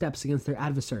strong steps against their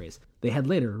adversaries, they had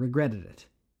later regretted it.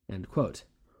 End quote.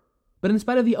 But in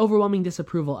spite of the overwhelming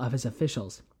disapproval of his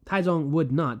officials, Taizong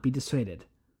would not be dissuaded.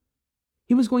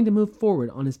 He was going to move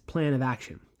forward on his plan of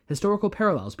action, historical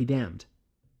parallels be damned.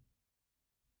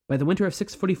 By the winter of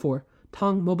 644,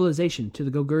 Tang mobilization to the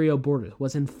Goguryeo border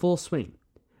was in full swing,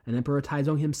 and Emperor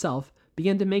Taizong himself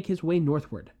began to make his way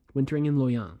northward, wintering in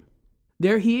Luoyang.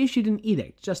 There he issued an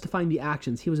edict justifying the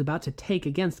actions he was about to take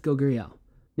against Goguryeo,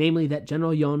 namely that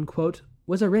General Yun, quote,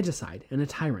 was a regicide and a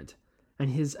tyrant, and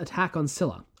his attack on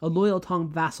Silla, a loyal Tang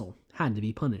vassal, had to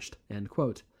be punished, end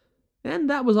quote. And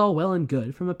that was all well and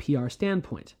good from a PR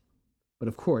standpoint. But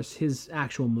of course, his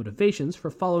actual motivations for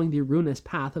following the ruinous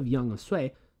path of Yang of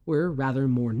Sui were rather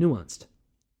more nuanced.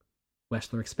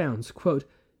 Weschler expounds, quote,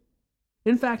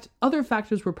 in fact, other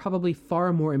factors were probably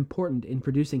far more important in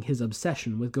producing his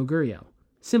obsession with Goguryeo.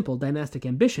 Simple dynastic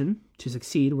ambition, to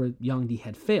succeed where Yangdi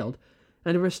had failed,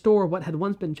 and to restore what had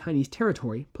once been Chinese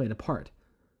territory played a part.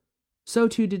 So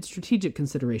too did strategic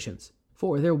considerations,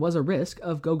 for there was a risk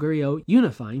of Goguryeo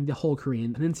unifying the whole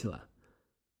Korean peninsula,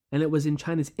 and it was in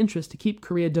China's interest to keep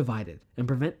Korea divided and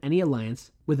prevent any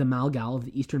alliance with the Malgal of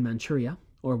the eastern Manchuria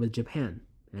or with Japan,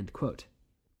 end quote.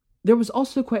 There was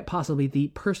also quite possibly the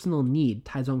personal need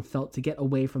Taizong felt to get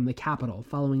away from the capital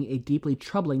following a deeply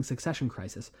troubling succession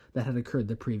crisis that had occurred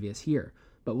the previous year,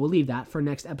 but we'll leave that for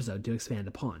next episode to expand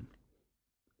upon.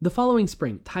 The following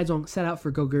spring, Taizong set out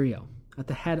for Goguryeo at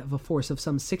the head of a force of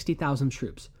some 60,000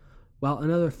 troops, while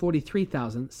another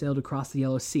 43,000 sailed across the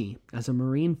Yellow Sea as a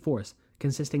marine force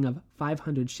consisting of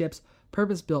 500 ships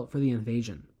purpose-built for the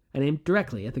invasion, and aimed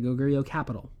directly at the Goguryeo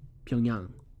capital,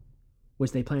 Pyongyang,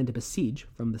 which they planned to besiege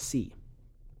from the sea.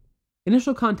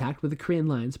 Initial contact with the Korean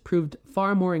lines proved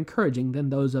far more encouraging than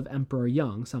those of Emperor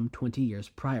Yang some 20 years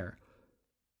prior.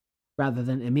 Rather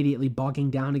than immediately bogging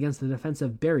down against the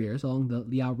defensive barriers along the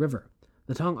Liao River,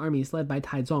 the Tang armies led by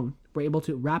Taizong were able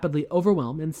to rapidly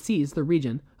overwhelm and seize the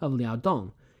region of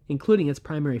Liaodong, including its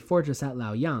primary fortress at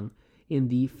Liaoyang, in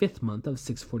the 5th month of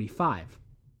 645.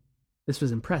 This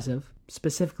was impressive,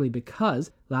 specifically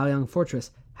because Liaoyang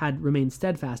Fortress had remained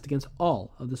steadfast against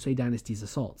all of the Sui dynasty's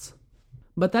assaults.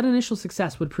 But that initial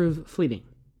success would prove fleeting,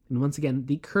 and once again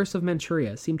the curse of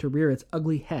Manchuria seemed to rear its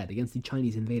ugly head against the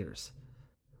Chinese invaders.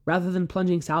 Rather than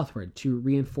plunging southward to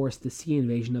reinforce the sea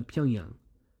invasion of Pyongyang,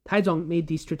 Taizong made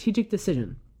the strategic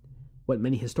decision, what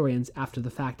many historians after the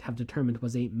fact have determined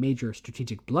was a major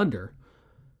strategic blunder,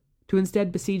 to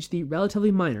instead besiege the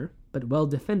relatively minor but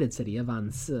well-defended city of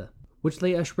Ansi, which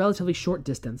lay a relatively short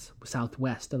distance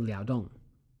southwest of Liaodong.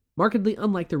 Markedly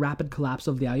unlike the rapid collapse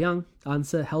of Liaoyang,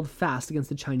 Ansi held fast against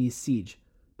the Chinese siege,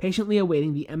 patiently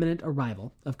awaiting the imminent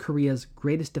arrival of Korea's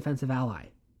greatest defensive ally,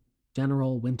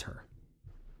 General Winter.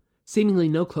 Seemingly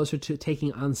no closer to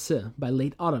taking Ansi by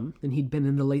late autumn than he'd been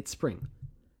in the late spring,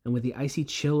 and with the icy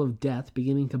chill of death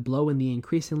beginning to blow in the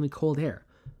increasingly cold air,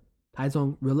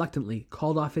 Taizong reluctantly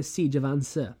called off his siege of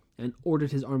Ansi and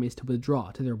ordered his armies to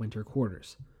withdraw to their winter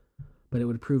quarters. But it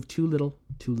would prove too little,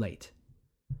 too late.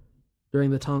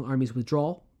 During the Tang army's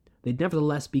withdrawal, they'd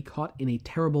nevertheless be caught in a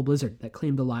terrible blizzard that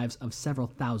claimed the lives of several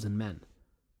thousand men.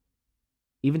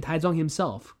 Even Taizong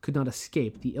himself could not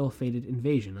escape the ill-fated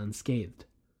invasion unscathed.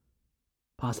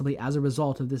 Possibly as a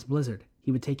result of this blizzard,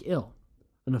 he would take ill,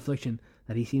 an affliction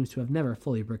that he seems to have never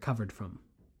fully recovered from.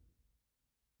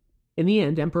 In the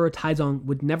end, Emperor Taizong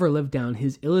would never live down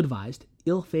his ill-advised,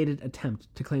 ill-fated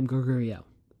attempt to claim Goguryeo.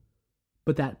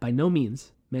 But that by no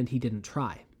means meant he didn't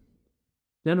try.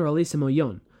 Generalissimo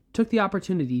Yon took the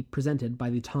opportunity presented by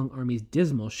the Tang army's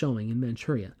dismal showing in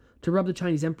Manchuria to rub the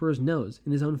Chinese emperor's nose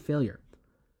in his own failure,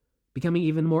 becoming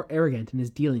even more arrogant in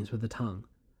his dealings with the Tang,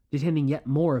 detaining yet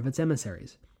more of its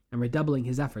emissaries, and redoubling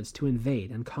his efforts to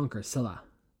invade and conquer Silla.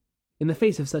 In the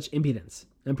face of such impudence,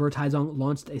 Emperor Taizong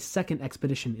launched a second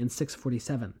expedition in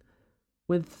 647,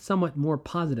 with somewhat more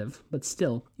positive, but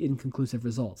still inconclusive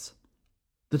results.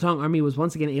 The Tang army was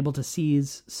once again able to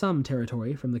seize some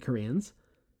territory from the Koreans,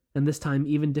 and this time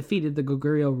even defeated the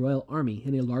Goguryeo royal army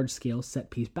in a large-scale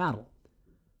set-piece battle.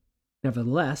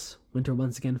 Nevertheless, Winter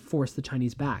once again forced the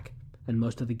Chinese back, and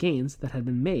most of the gains that had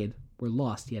been made were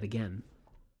lost yet again.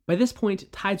 By this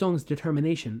point, Taizong's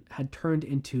determination had turned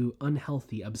into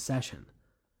unhealthy obsession.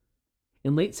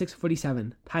 In late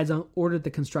 647, Taizong ordered the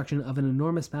construction of an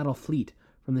enormous battle fleet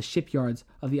from the shipyards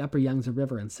of the upper Yangtze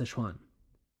River in Sichuan.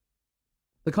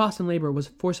 The cost and labor was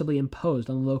forcibly imposed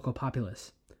on the local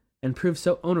populace, and proved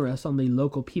so onerous on the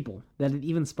local people that it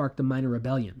even sparked a minor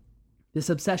rebellion. This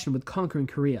obsession with conquering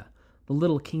Korea, the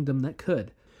little kingdom that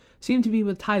could, seemed to be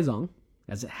with Taizong,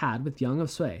 as it had with Yang of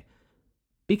Sui,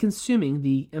 be consuming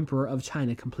the Emperor of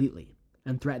China completely,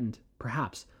 and threatened,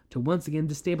 perhaps, to once again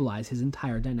destabilize his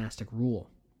entire dynastic rule.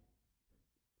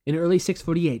 In early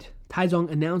 648, Taizong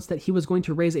announced that he was going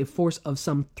to raise a force of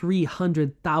some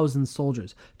 300,000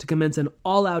 soldiers to commence an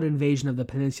all-out invasion of the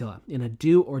peninsula in a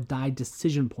do-or-die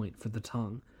decision point for the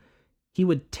Tang. He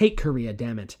would take Korea,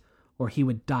 damn it, or he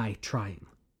would die trying.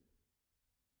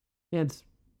 And,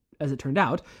 as it turned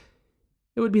out,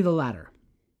 it would be the latter.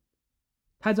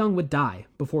 Taizong would die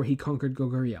before he conquered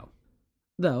Goguryeo,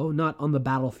 though not on the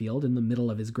battlefield in the middle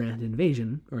of his grand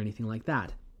invasion or anything like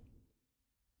that.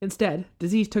 Instead,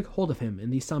 disease took hold of him in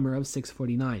the summer of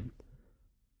 649.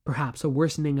 Perhaps a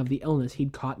worsening of the illness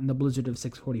he'd caught in the blizzard of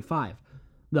 645,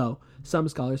 though some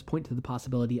scholars point to the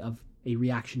possibility of a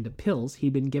reaction to pills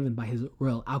he'd been given by his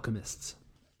royal alchemists.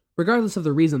 Regardless of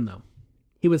the reason, though,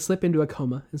 he would slip into a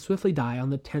coma and swiftly die on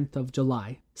the 10th of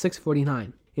July,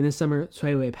 649, in his summer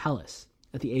Suiwei Palace,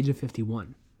 at the age of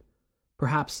 51.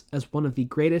 Perhaps as one of the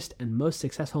greatest and most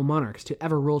successful monarchs to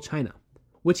ever rule China,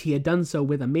 which he had done so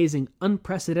with amazing,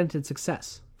 unprecedented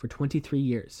success for 23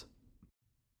 years.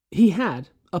 He had,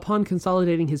 upon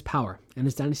consolidating his power and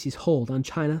his dynasty's hold on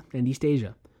China and East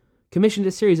Asia, commissioned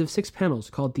a series of 6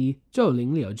 panels called the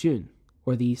Zhouling Liujun,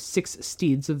 or the 6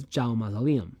 Steeds of Zhao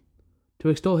Mausoleum, to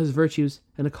extol his virtues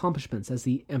and accomplishments as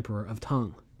the Emperor of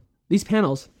Tang. These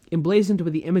panels, emblazoned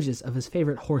with the images of his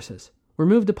favorite horses, were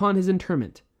moved upon his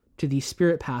interment to the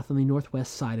spirit path on the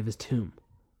northwest side of his tomb.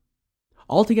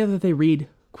 Altogether they read,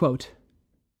 quote,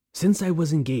 "Since I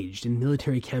was engaged in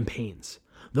military campaigns,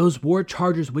 those war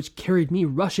chargers which carried me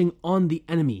rushing on the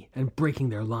enemy and breaking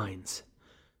their lines,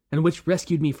 and which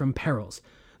rescued me from perils,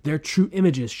 their true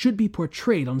images should be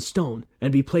portrayed on stone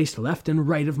and be placed left and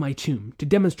right of my tomb to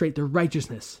demonstrate the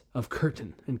righteousness of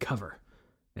curtain and cover."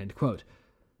 End quote.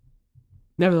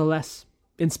 Nevertheless,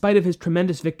 in spite of his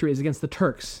tremendous victories against the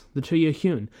Turks, the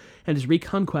Tuyuhun, and his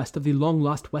reconquest of the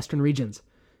long-lost western regions,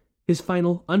 his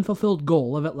final, unfulfilled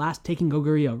goal of at last taking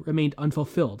Goguryeo remained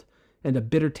unfulfilled and a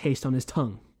bitter taste on his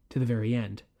tongue to the very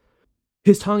end.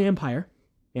 His Tang Empire,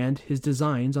 and his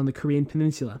designs on the Korean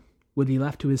peninsula, would be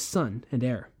left to his son and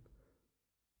heir.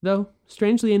 Though,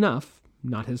 strangely enough,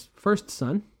 not his first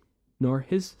son, nor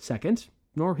his second,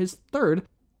 nor his third,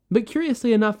 but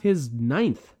curiously enough his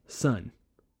ninth son,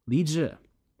 Li Zhi.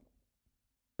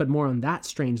 But more on that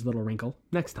strange little wrinkle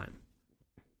next time.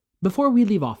 Before we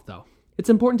leave off, though, it's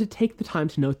important to take the time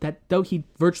to note that though he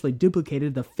virtually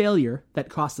duplicated the failure that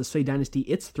cost the Sui dynasty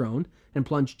its throne and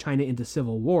plunged China into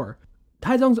civil war,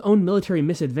 Taizong's own military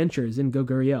misadventures in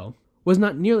Goguryeo was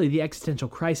not nearly the existential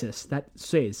crisis that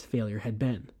Sui's failure had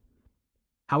been.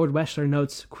 Howard Weschler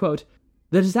notes, quote,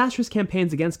 "The disastrous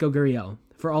campaigns against Goguryeo,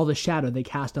 for all the shadow they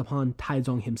cast upon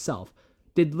Taizong himself,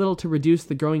 did little to reduce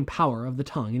the growing power of the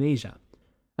Tang in Asia.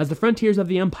 As the frontiers of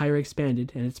the empire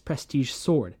expanded and its prestige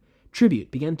soared,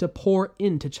 tribute began to pour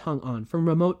into Chang'an from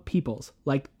remote peoples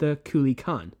like the Kuli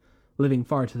Khan, living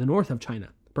far to the north of China,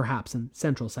 perhaps in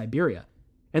central Siberia,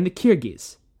 and the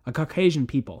Kyrgyz, a Caucasian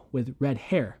people with red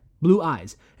hair, blue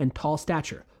eyes, and tall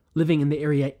stature, living in the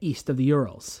area east of the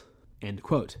Urals." End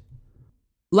quote.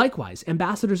 Likewise,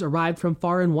 ambassadors arrived from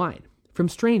far and wide, from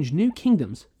strange new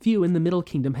kingdoms few in the Middle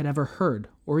Kingdom had ever heard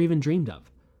or even dreamed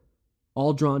of,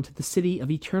 all drawn to the city of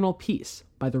eternal peace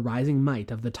by the rising might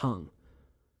of the Tang.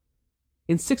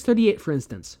 In 638, for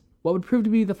instance, what would prove to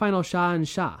be the final Shah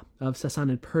of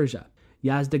Sassanid Persia,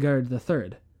 Yazdegerd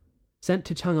III, sent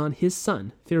to Chang'an his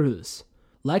son, Firuz,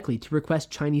 likely to request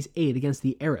Chinese aid against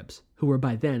the Arabs, who were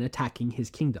by then attacking his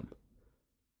kingdom.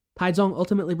 Taizong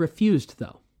ultimately refused,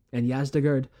 though, and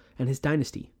Yazdegerd and his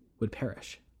dynasty would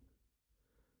perish.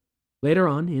 Later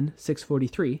on, in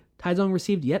 643, Taizong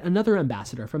received yet another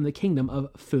ambassador from the kingdom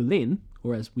of Fulin,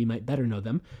 or as we might better know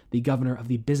them, the governor of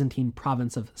the Byzantine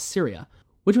province of Syria,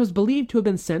 which was believed to have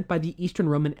been sent by the Eastern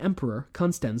Roman Emperor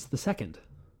Constans II.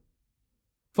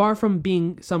 Far from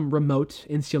being some remote,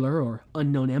 insular, or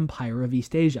unknown empire of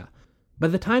East Asia, by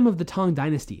the time of the Tang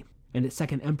dynasty and its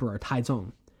second emperor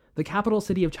Taizong, the capital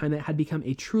city of China had become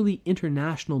a truly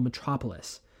international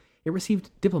metropolis. It received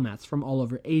diplomats from all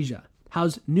over Asia,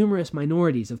 housed numerous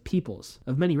minorities of peoples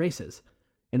of many races,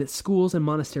 and its schools and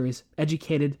monasteries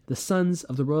educated the sons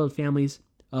of the royal families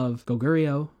of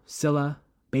Goguryeo, Silla,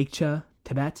 Baekje,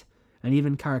 Tibet, and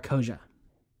even Karakoja.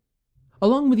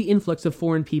 Along with the influx of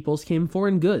foreign peoples came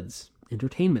foreign goods,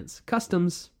 entertainments,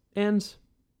 customs, and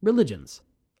religions.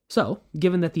 So,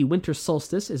 given that the winter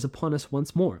solstice is upon us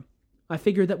once more, I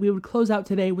figured that we would close out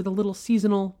today with a little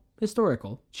seasonal,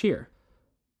 historical cheer.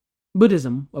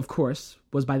 Buddhism, of course,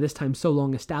 was by this time so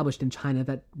long established in China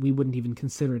that we wouldn't even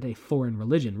consider it a foreign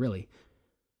religion, really.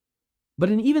 But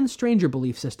an even stranger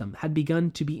belief system had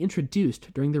begun to be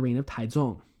introduced during the reign of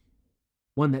Taizong,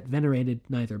 one that venerated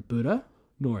neither Buddha,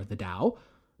 nor the Tao,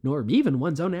 nor even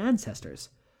one's own ancestors,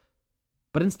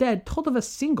 but instead told of a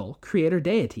single creator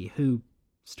deity who,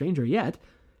 stranger yet,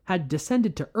 had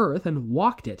descended to earth and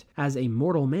walked it as a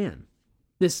mortal man.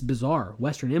 This bizarre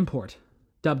Western import,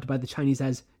 dubbed by the Chinese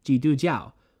as Jidu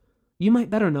Jiao, you might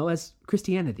better know as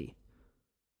Christianity.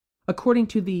 According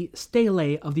to the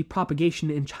stele of the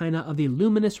propagation in China of the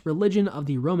luminous religion of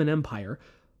the Roman Empire,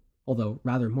 although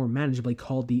rather more manageably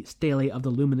called the stele of the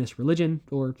luminous religion,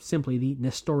 or simply the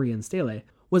Nestorian stele,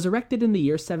 was erected in the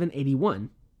year 781,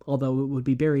 although it would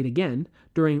be buried again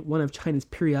during one of China's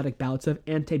periodic bouts of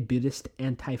anti-Buddhist,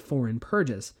 anti-foreign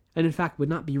purges, and in fact would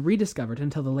not be rediscovered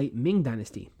until the late Ming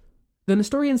dynasty. The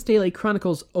Nestorian stele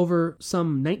chronicles over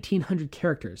some 1,900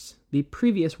 characters the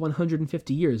previous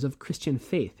 150 years of Christian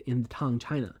faith in Tang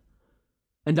China,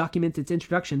 and documents its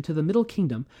introduction to the Middle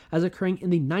Kingdom as occurring in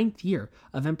the 9th year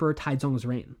of Emperor Taizong's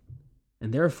reign,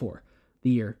 and therefore the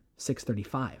year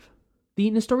 635. The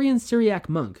Nestorian Syriac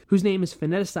monk, whose name is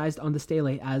phoneticized on the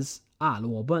stele as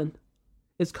Luobun,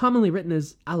 is commonly written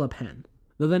as Alapan,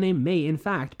 though the name may in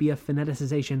fact be a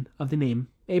phoneticization of the name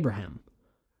Abraham.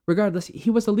 Regardless, he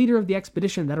was the leader of the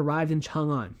expedition that arrived in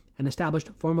Chang'an and established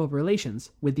formal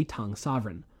relations with the Tang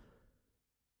sovereign.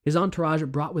 His entourage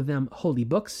brought with them holy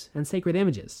books and sacred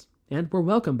images, and were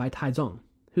welcomed by Taizong,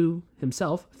 who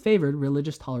himself favored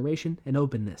religious toleration and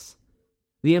openness.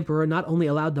 The emperor not only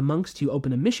allowed the monks to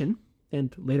open a mission,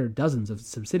 and later dozens of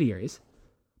subsidiaries,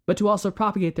 but to also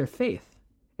propagate their faith,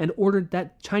 and ordered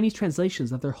that Chinese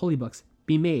translations of their holy books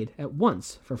be made at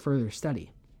once for further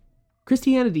study.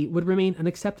 Christianity would remain an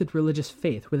accepted religious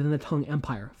faith within the Tang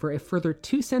Empire for a further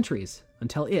 2 centuries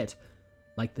until it,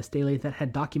 like the stele that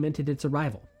had documented its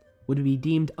arrival, would be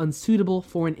deemed unsuitable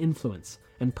foreign influence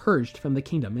and purged from the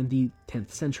kingdom in the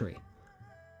 10th century.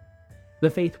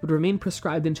 The faith would remain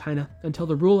prescribed in China until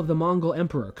the rule of the Mongol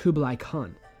Emperor Kublai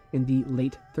Khan in the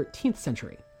late 13th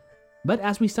century. But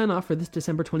as we sign off for this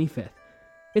December 25th,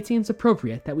 it seems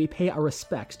appropriate that we pay our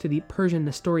respects to the Persian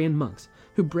Nestorian monks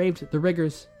who braved the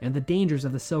rigors and the dangers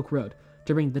of the Silk Road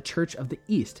to bring the Church of the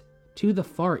East to the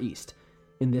Far East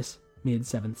in this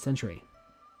mid-7th century.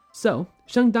 So,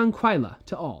 Shengdang Kuaila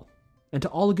to all, and to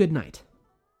all a good night.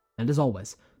 And as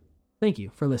always, thank you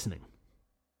for listening.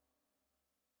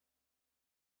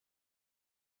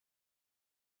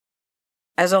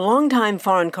 As a longtime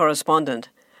foreign correspondent,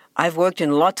 I've worked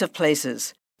in lots of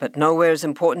places, but nowhere as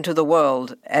important to the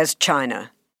world as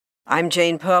China. I'm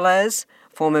Jane Perlez,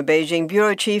 former Beijing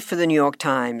bureau chief for the New York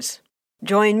Times.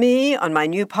 Join me on my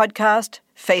new podcast,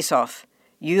 Face Off,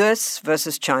 U.S.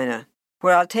 versus China,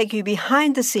 where I'll take you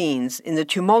behind the scenes in the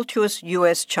tumultuous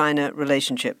U.S.-China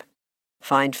relationship.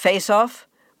 Find Face Off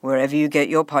wherever you get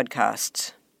your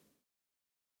podcasts.